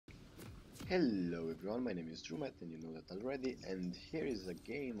Hello everyone, my name is Drewmatth and you know that already, and here is a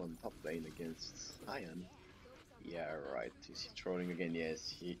game on Toplane against Sion. Yeah, right, is he trolling again? Yes,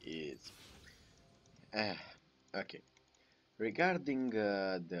 he is. Okay. Regarding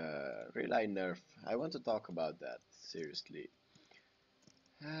the Rylai nerf, I want to talk about that, seriously.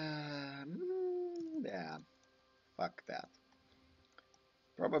 Yeah, fuck that.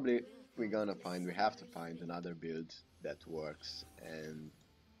 Probably we have to find another build that works, and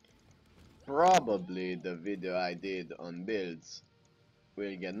probably the video I did on builds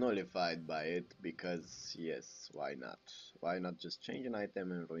will get nullified by it because yes, why not? Why not just change an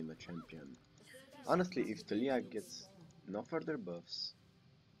item and ruin a champion? Honestly, if TALIYAH gets no further buffs,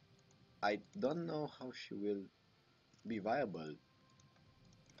 I don't know how she will be viable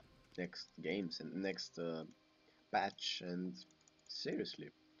next games and next patch. And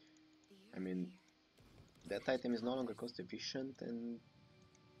seriously, I mean, that item is no longer cost efficient, and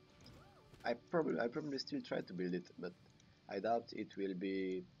I probably still try to build it, but I doubt it will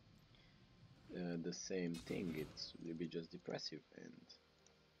be the same thing. It will be just depressive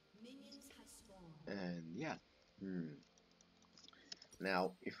and yeah. Hmm.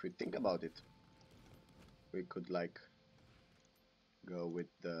 Now, if we think about it, we could like go with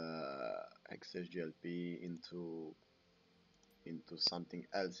the XSGLP into something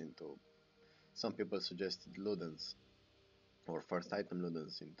else, into some people suggested Ludens or first item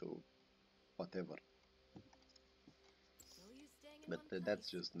Ludens into whatever, but that's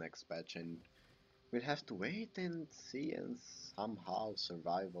just next patch, and we'll have to wait and see and somehow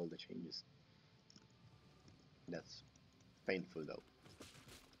survive all the changes. That's painful though.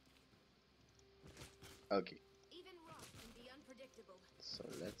 Okay, so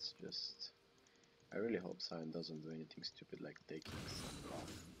let's just, I really hope Sion doesn't do anything stupid like taking some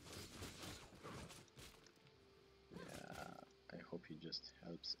buff. Yeah, I hope he just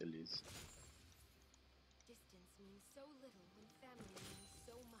helps Elise. Distance means so little when family means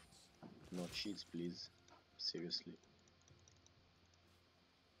so much. No cheats, please. Seriously.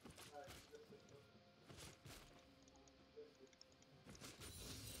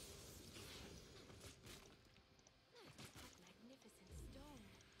 What magnificent stone.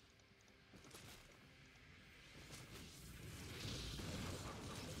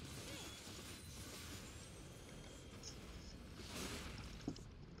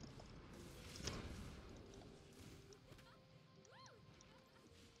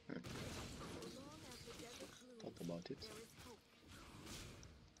 So long as the desert Thought blooms, about it. there is hope.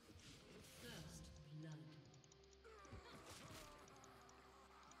 First blood.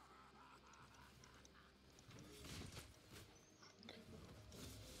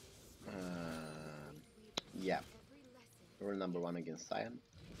 Yeah. Every lesson. Rule number 1 against Sion.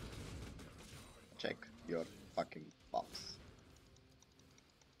 Check your fucking box.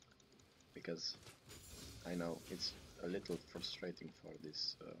 Because I know it's a little frustrating for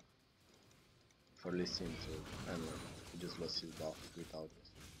this, for listening to anyone who just lost his buff without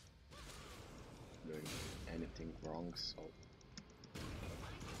doing anything wrong, so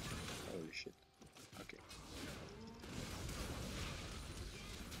holy shit. Okay.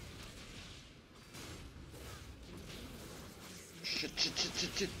 Shit.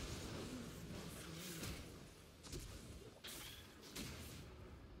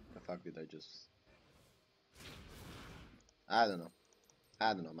 The fuck did I just... I don't know.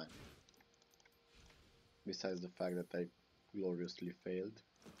 I don't know, man. Besides the fact that I gloriously failed.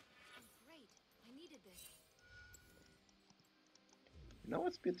 Great. I needed this. You know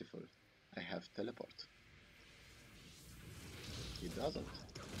what's beautiful? I have teleport. He doesn't. To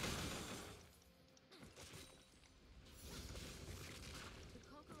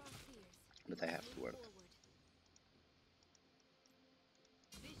conquer our fears, But I have to work. forward.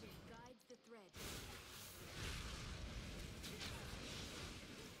 Vision guides the thread.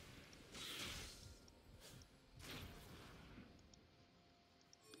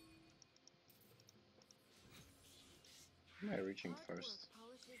 Am I reaching Hard first? work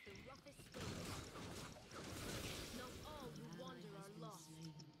polishes the roughest stone. Not all who wander are lost.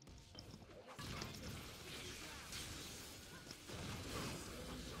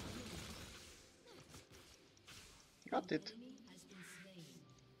 Got it. Enemy has been slain.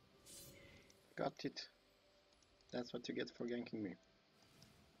 Got it. That's what you get for ganking me.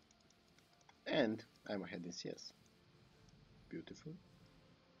 And I'm ahead in CS. Beautiful.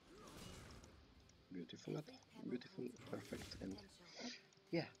 Beautiful, beautiful, perfect, and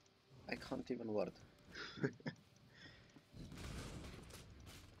yeah, I can't even word. Do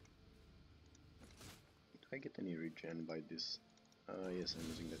I get any regen by this? Yes, I'm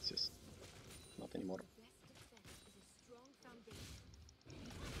using that CS. Not anymore. Best defense is a strong foundation.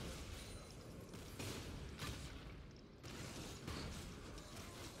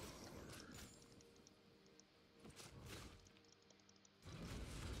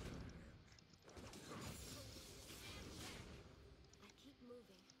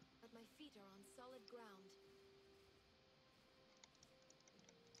 feet are on solid ground.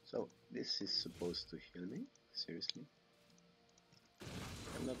 So this is supposed to heal me? Seriously?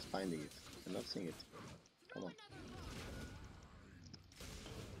 I'm not finding it. I'm not seeing it. Come on.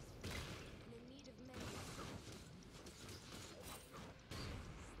 And in need of many.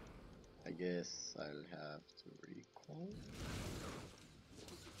 I guess I'll have to recall.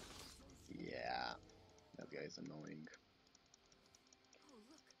 Yeah, that guy is annoying. Oh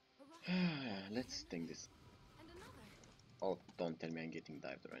look, a rocket. Let's sting this. And another. Oh, don't tell me I'm getting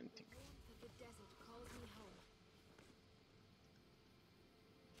dived or anything. The warmth of the desert calls me home.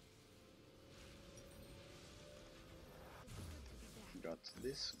 It's good to be back. Got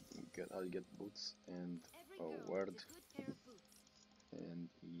this. I'll get boots and Every a girl word. needs a good pair of boots. And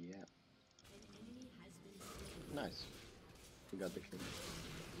yeah, An enemy has been slain. nice. We got the kill.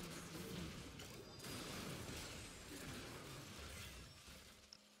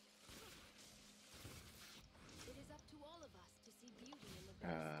 It is up to all of us to see beauty in the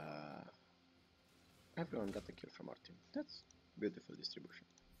bare Everyone got a kill from our team. That's beautiful distribution.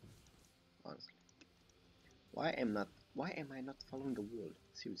 Honestly. Why am I not following the wall?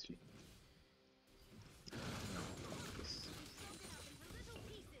 Seriously. This.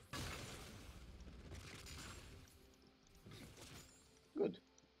 Good.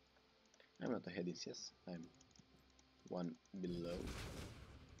 I'm not ahead, yes. I'm one below.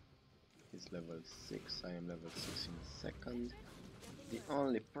 He's level 6, I am level 6 in a second. The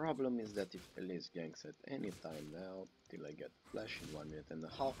only problem is that if Elise ganks at any time now, till I get flash in 1 minute and a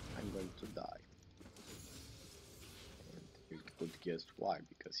half, I'm going to die. And you could guess why,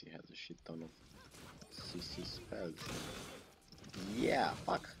 because he has a shit ton of CC spells. Yeah,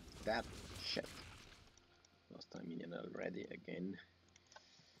 fuck that shit. Lost a minion already again.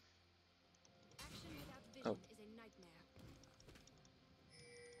 Action without vision Oh. is a nightmare.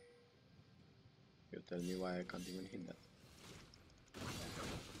 You tell me why I can't even hit that.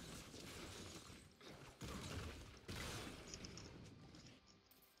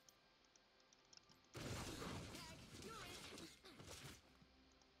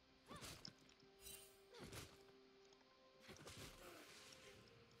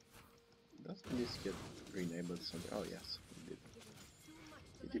 Doesn't this get re-enabled somewhere? Oh yes, it did.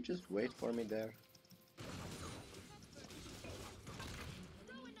 Did you just wait for me there?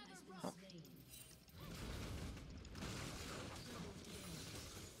 Huh.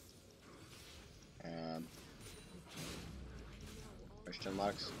 Question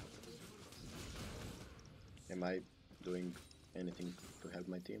marks. Am I doing anything to help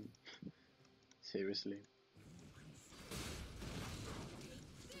my team? Seriously?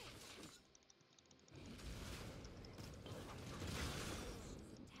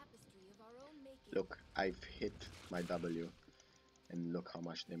 Tapestry of our own making. Look, I've hit my W and look how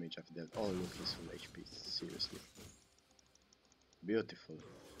much damage I've dealt. Oh look, he's full HP, seriously. Beautiful,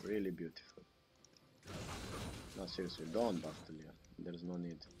 really beautiful. No, seriously, don't buff TALIYAH, there's no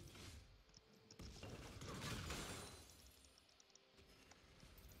need.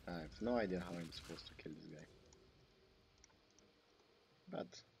 I have no idea how I'm supposed to kill this guy. But,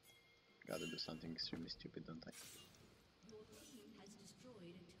 gotta do something extremely stupid, don't I? Your team has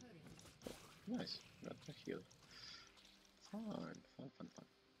destroyed a turret. Oh, nice, got a heal. Fun, fun, fun, fun.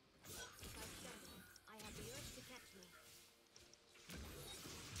 Outstanding. I have the urge to catch me.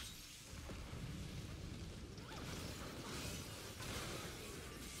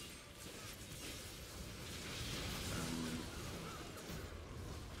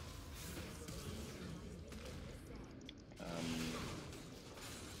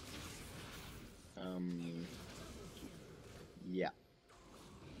 Yeah.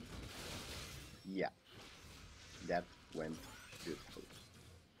 Yeah. That went beautiful.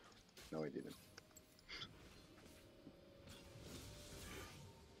 No, it didn't.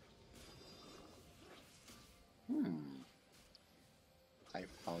 I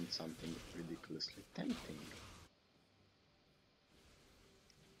found something ridiculously tempting.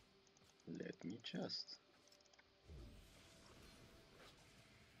 Let me just.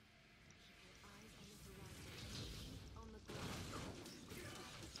 Eyes on the horizon. On the ground.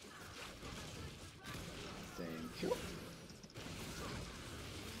 Thank you.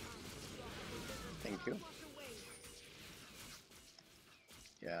 Thank you.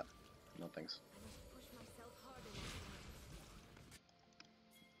 Yeah, no thanks. I must push myself harder next time.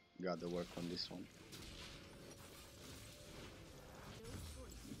 Gotta work on this one. No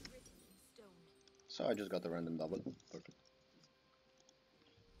choice is written in stone. So I just got a random double. Perfect.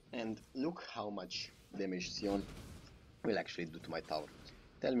 And look how much damage Sion will actually do to my tower.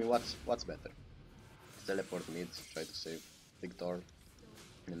 Tell me what's better. Teleport mid, try to save Victor,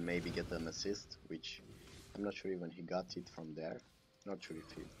 and maybe get an assist, which I'm not sure even he got it from there. Not sure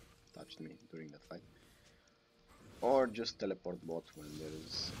if he touched me during that fight. Or just teleport bot when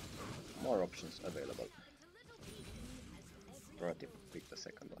there's more options available. Pro tip, pick the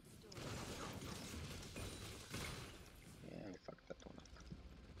second one. Yeah, I fucked that one up.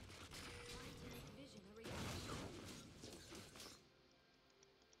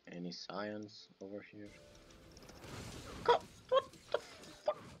 Any Sions over here? God, what the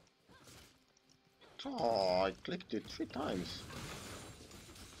fuck? Oh, I clicked it 3 times.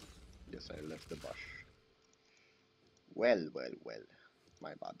 Yes, I left the bush. Well,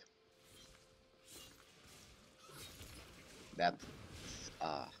 my bad. That's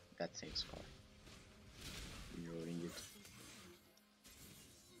insane score. Ignoring it.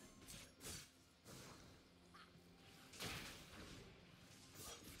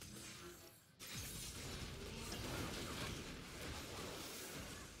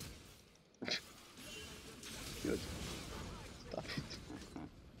 Good. Stop it.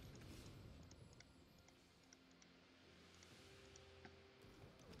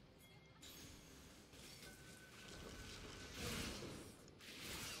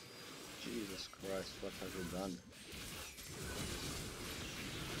 Jesus Christ, what have you done?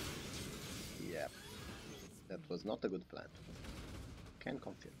 Yeah, that was not a good plan. Can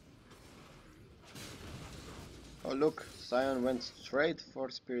confirm. Oh look, Sion went straight for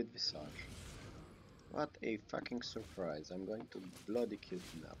Spirit Visage. What a fucking surprise. I'm going to bloody kill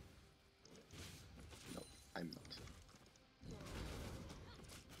him now. No, I'm not.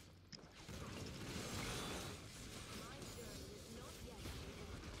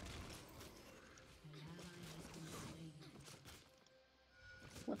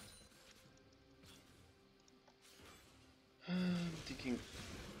 What? I'm thinking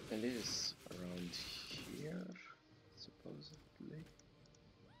Elise around here, supposedly.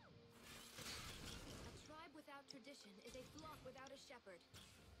 A tribe without tradition is a flock without a shepherd.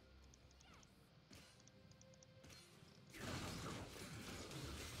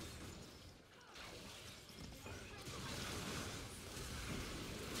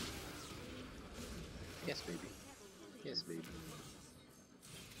 Yes, baby. Yes, baby.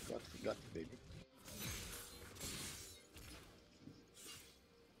 Got it, baby.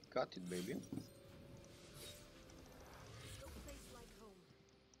 Got it, baby. No place like home.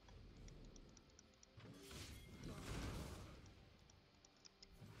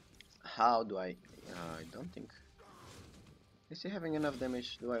 How do I don't think. Is he having enough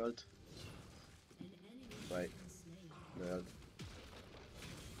damage? Do I ult? Right. Do I ult?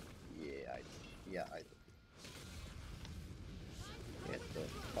 Yeah, I do. Get the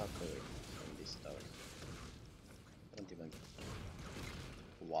fuck away from this tower. Don't even.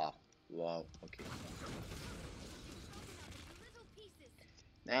 Wow. Okay. Little pieces.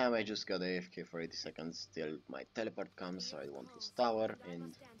 Now I just got AFK for 80 seconds till my teleport comes, so I won't lose tower, I and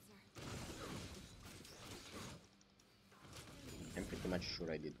must answer. I'm pretty much sure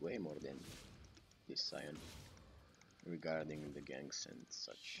I did way more than this Sion regarding the ganks and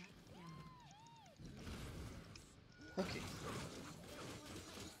such. Okay.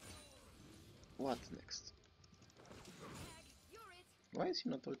 What next? You're it. Why is he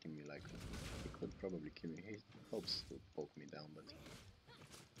not ulting me like that? He could probably kill me. He hopes to poke me down, but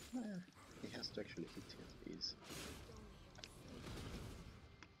he has to actually hit his.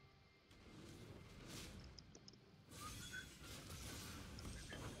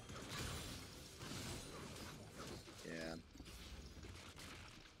 Yeah,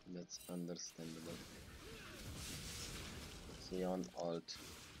 that's understandable. Sion ult.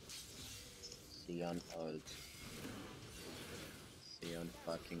 Sion ult. Sion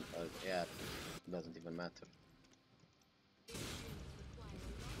fucking ult. Yeah, doesn't even matter.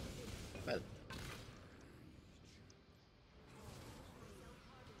 Well.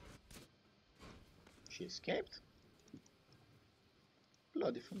 She escaped?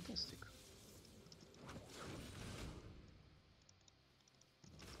 Bloody fantastic.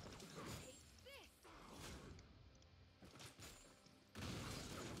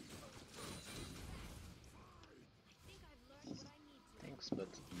 Thanks, but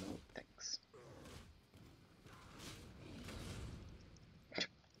no thanks.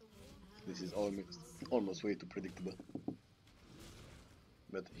 This is almost way too predictable.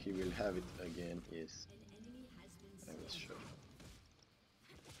 But he will have it again, yes. I was sure.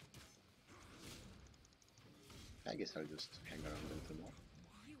 I guess I'll just hang around a little more.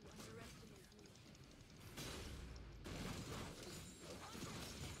 You underestimate me.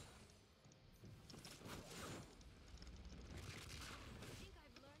 Think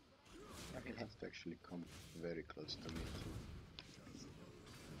I've learned what I I will have to actually come very close to me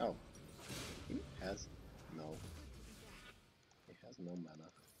Oh, he has no. He has no mana.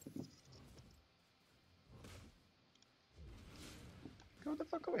 Go the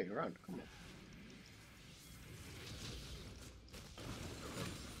fuck away, run, come on.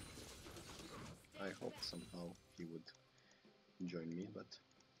 I hoped somehow he would join me, but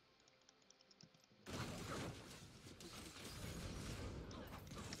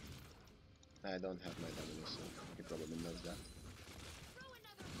I don't have my W, so he probably knows that.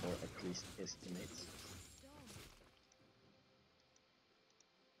 Or at least estimates.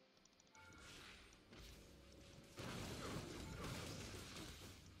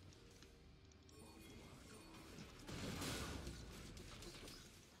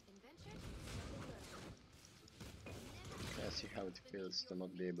 I see how it feels to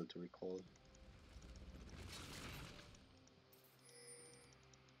not be able to recall.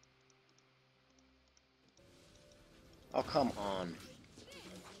 Oh, come on!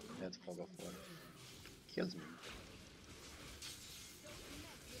 That fog of war kills me.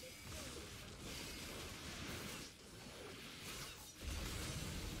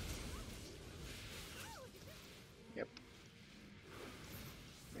 Yep.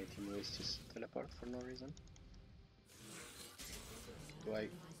 Made him waste his teleport for no reason. Do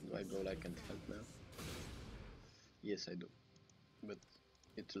I go like and help now? Yes, I do. But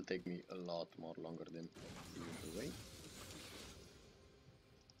it will take me a lot more longer than the usual way.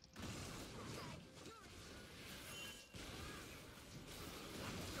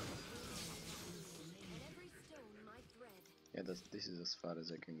 Yeah, this is as far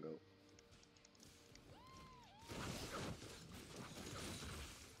as I can go.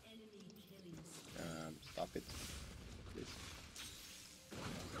 Stop it, please.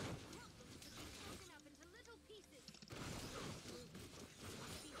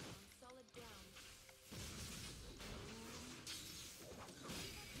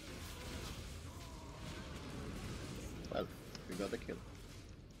 Well, we got the kill.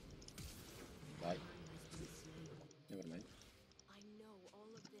 Bye. Never mind.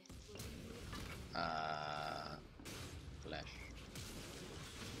 Flash.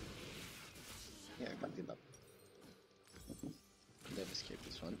 Yeah, I fucked it up. Dev escaped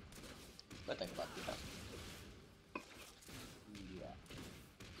this one, but I fucked it up. Yeah.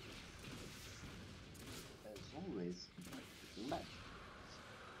 As always, mad.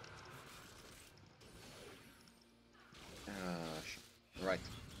 Right.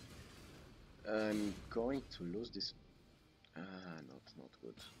 I'm going to lose this. Not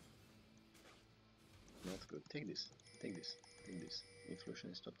good. Not good. Take this. Take this. Take this. If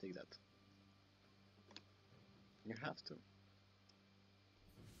Lucian stop, take that. You have to.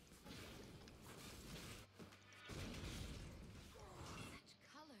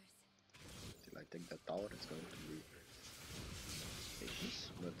 Till I take that tower, it's going to be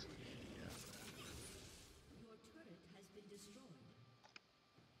ages, but yeah. Your turret has been destroyed.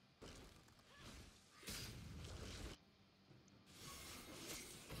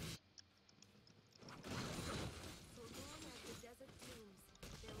 So long as the desert blooms,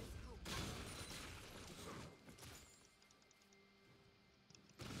 there is hope.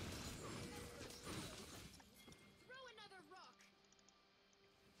 Throw another rock.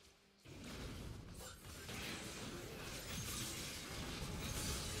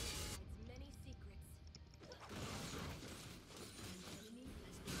 Hides many secrets.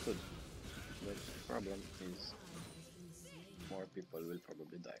 Good. But the problem is more people will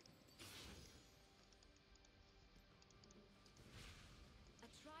probably die. A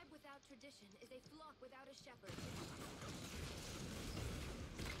tribe without tradition is a flock without a shepherd.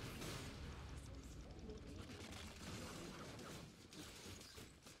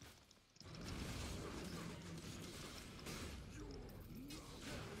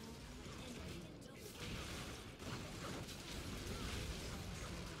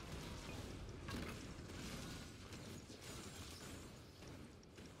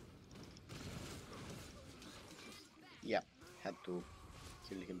 Yeah, had to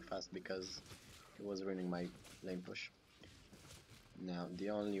kill him fast because he was ruining my lane push. Now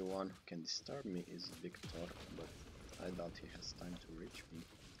the only one who can disturb me is Victor, but I doubt he has time to reach me.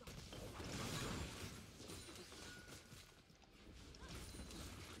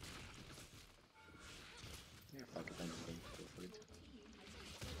 Yeah, fuck it, I'm going to go for it.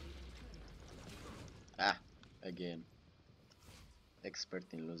 Ah, again.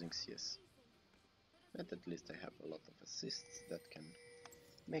 Expert in losing CS. But at least I have a lot of assists that can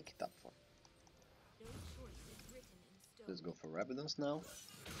make it up for. No choice is written in stone. Let's go for Rabadons now.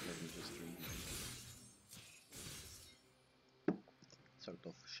 Let me just drink sort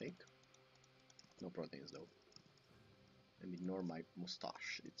of shake. No proteins though. and ignore my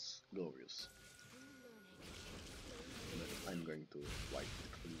mustache. It's glorious. But I'm going to wipe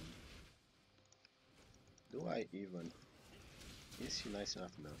it clean. Do I even... Is he nice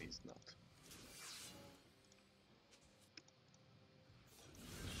enough? No, he's not.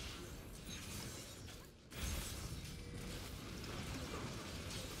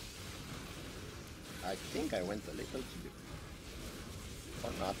 I think I went a little too deep.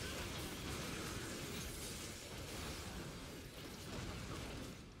 Or not.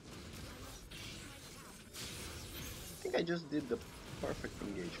 I think I just did the perfect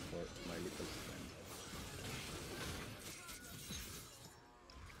engage for my little friend.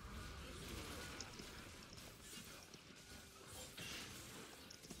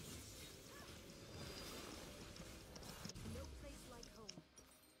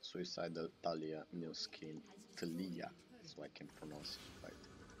 Suicidal TALIYAH new skin, TALIYAH, so I can pronounce it right.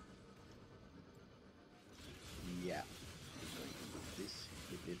 Yeah, I'm going to do this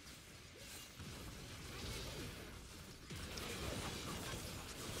with it.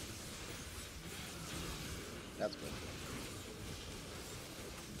 That's good.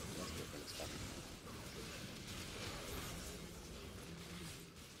 That's good, let's stop.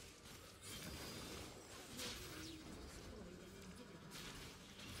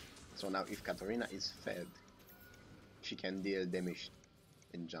 So now if Katarina is fed, she can deal damage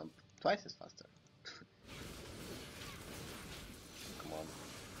and jump twice as faster. Come on.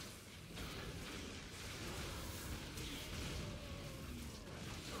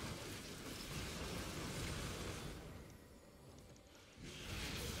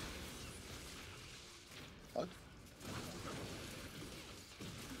 What?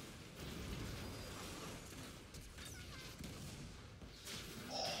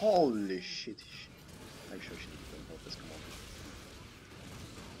 Holy shit. I'm sure she didn't help us, come on.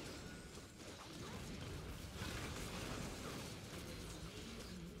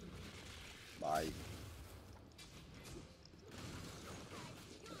 Bye.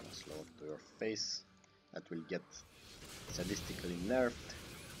 Slow up to your face. That will get sadistically nerfed.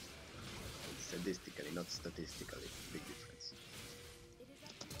 Sadistically, not statistically. Big difference.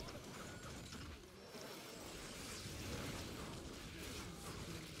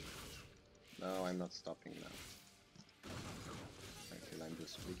 No, I'm not stopping now. I feel I'm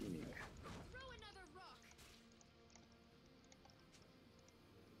just beginning.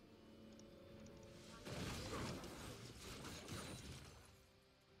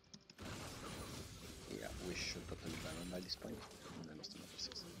 Yeah, we should totally ban him by this point. And then it's another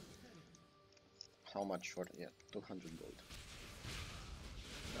 6. How much short? Yeah, 200 gold.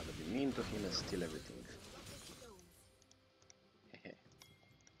 Rather be mean to him and steal everything. Hehe.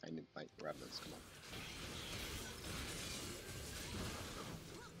 I need my ravens, come on.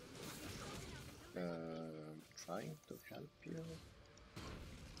 Trying to help you.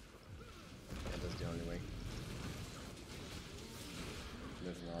 Yeah, that's the only way.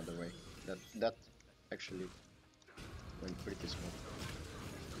 There's no other way. That actually went pretty smooth.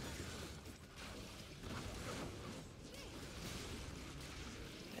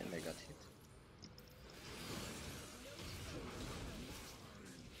 And I got hit.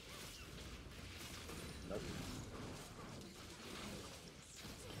 Nope.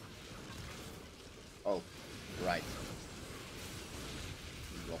 Oh, right.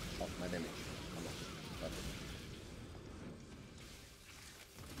 Blocked off my damage. Come on. Got it.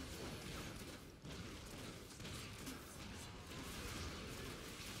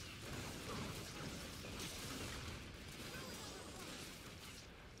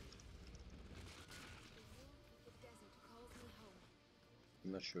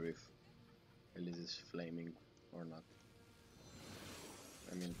 I'm not sure if Elise is flaming or not.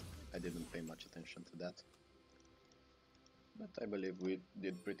 I mean, I didn't pay much attention to that. But I believe we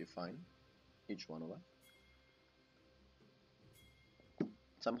did pretty fine, each one of us.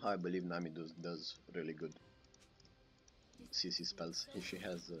 Somehow I believe Nami does really good CC spells. She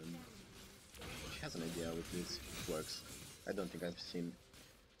has an idea with this, it works. I don't think I've seen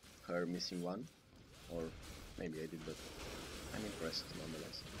her missing one, or maybe I did, but I'm impressed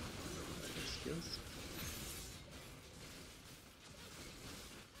nonetheless. Her skills.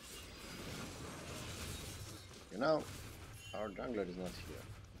 You know, our jungler is not here.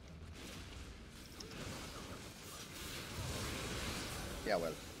 Yeah,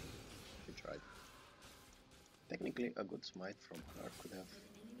 well, she tried. Technically, a good smite from her could have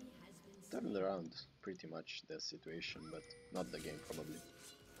turned around pretty much the situation, but not the game probably.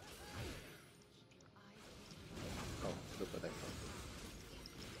 Oh, look what I found.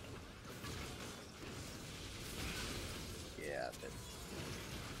 Yeah, that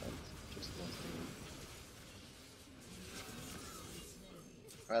just one thing.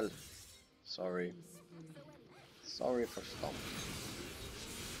 Well, sorry. Sorry for stomp.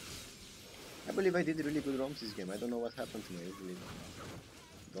 I believe I did really good roams this game. I don't know what happened to me. I usually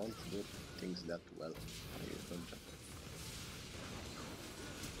don't do things that well. I don't jump.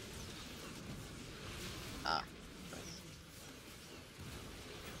 Ah, nice.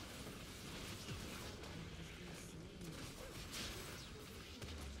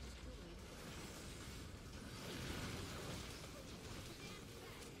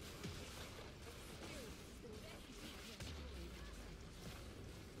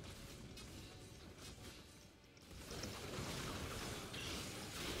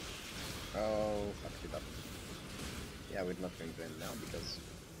 Oh, fucked it up. Yeah, we're not going to end now because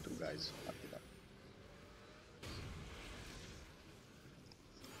two guys fucked it up.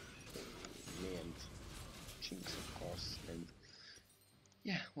 Me and Chinks, of course. And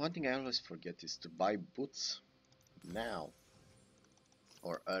yeah, one thing I always forget is to buy boots now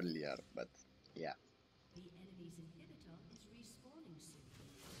or earlier, but yeah. The enemy's inhibitor is respawning soon.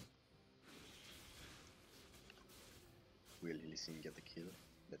 Will Lee Sin get a kill?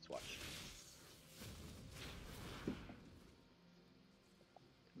 Let's watch.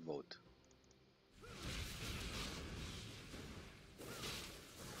 Vote.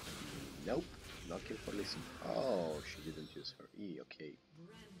 Nope, no kill for Lee Sin. Oh, she didn't use her E, okay.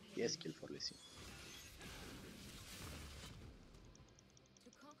 Yes, kill for Lee Sin.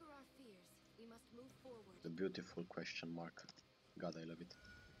 To conquer our fears, we must move forward. The beautiful question mark. God, I love it.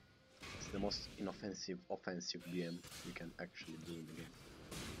 It's the most inoffensive, offensive BM you can actually do in the game.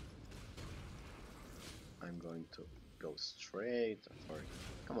 I'm going to go straight for it.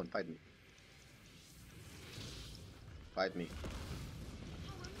 Come on, fight me. Fight me.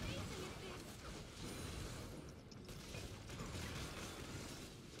 How amazing is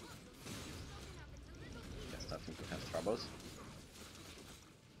this? They're starting to have troubles.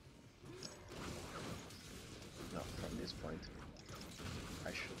 No, from this point,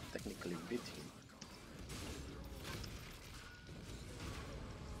 I should technically beat him.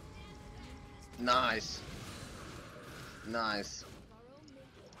 Nice! Nice!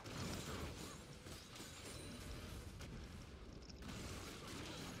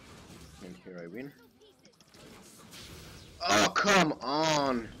 And here I win. Oh, come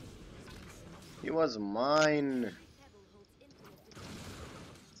on! He was mine!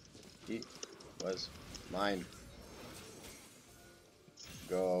 He was mine.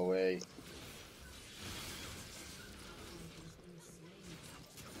 Go away.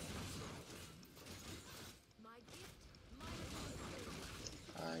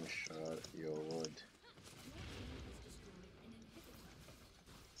 I'm sure you would.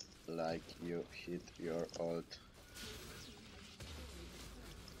 Like you hit your ult.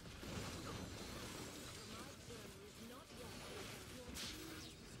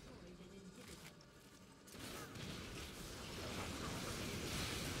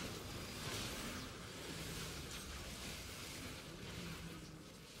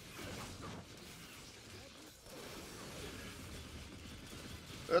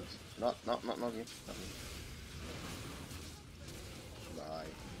 Not me. Not me.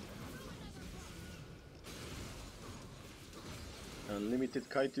 Bye. Unlimited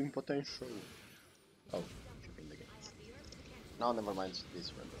kiting potential. Oh, shipping the game. No, never mind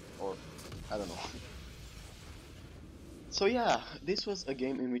this one. Or, I don't know. So yeah, this was a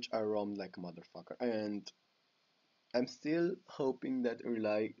game in which I roamed like a motherfucker. And I'm still hoping that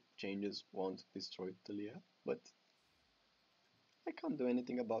Rylai changes won't destroy TALIYAH. But I can't do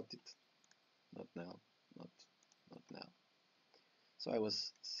anything about it. Not now. Not now. So I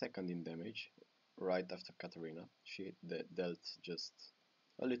was second in damage, right after Katarina. She dealt just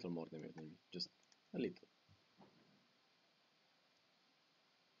a little more damage than me, just a little.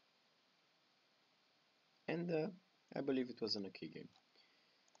 And I believe it was an okay game.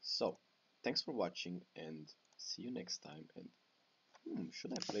 So, thanks for watching and see you next time. And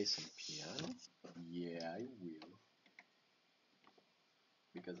should I play some piano? Yeah, I will.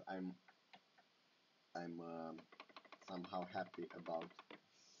 Because I'm somehow happy about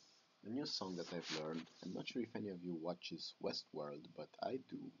the new song that I've learned. I'm not sure if any of you watches Westworld, but I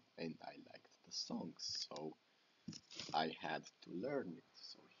do, and I liked the song, so I had to learn it.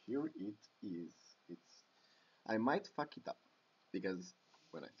 So here it is. I might fuck it up because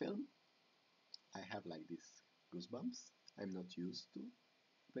when I film, I have like this goosebumps. I'm not used to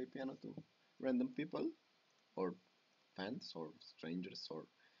play piano to random people or fans or strangers or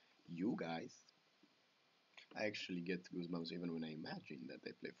you guys. I actually get goosebumps even when I imagine that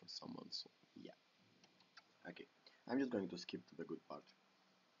I play for someone. So yeah. Okay. I'm just going to skip to the good part.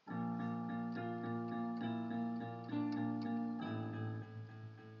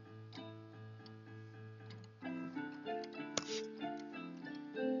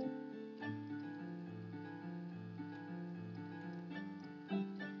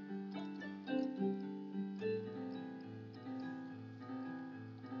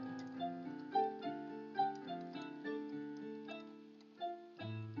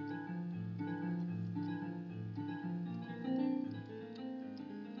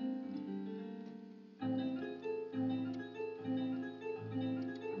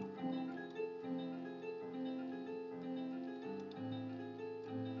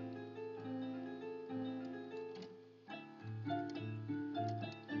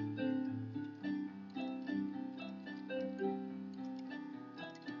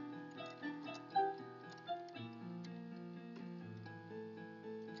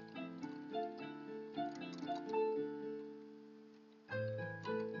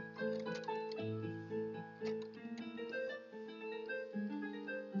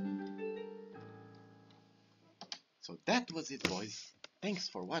 So that was it, boys. Thanks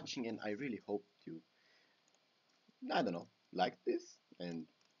for watching, and I really hope you, I don't know, liked this. And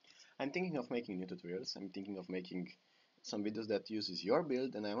I'm thinking of making new tutorials. I'm thinking of making some videos that uses your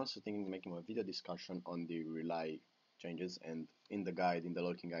build, and I'm also thinking of making a video discussion on the Rylai changes. And in the guide, in the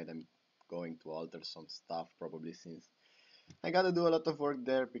lurking guide, I'm going to alter some stuff probably, since I gotta do a lot of work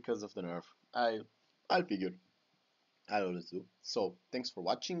there because of the nerf. I'll figure. I always do. So thanks for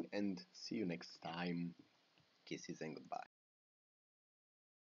watching, and see you next time. Kisses and goodbye.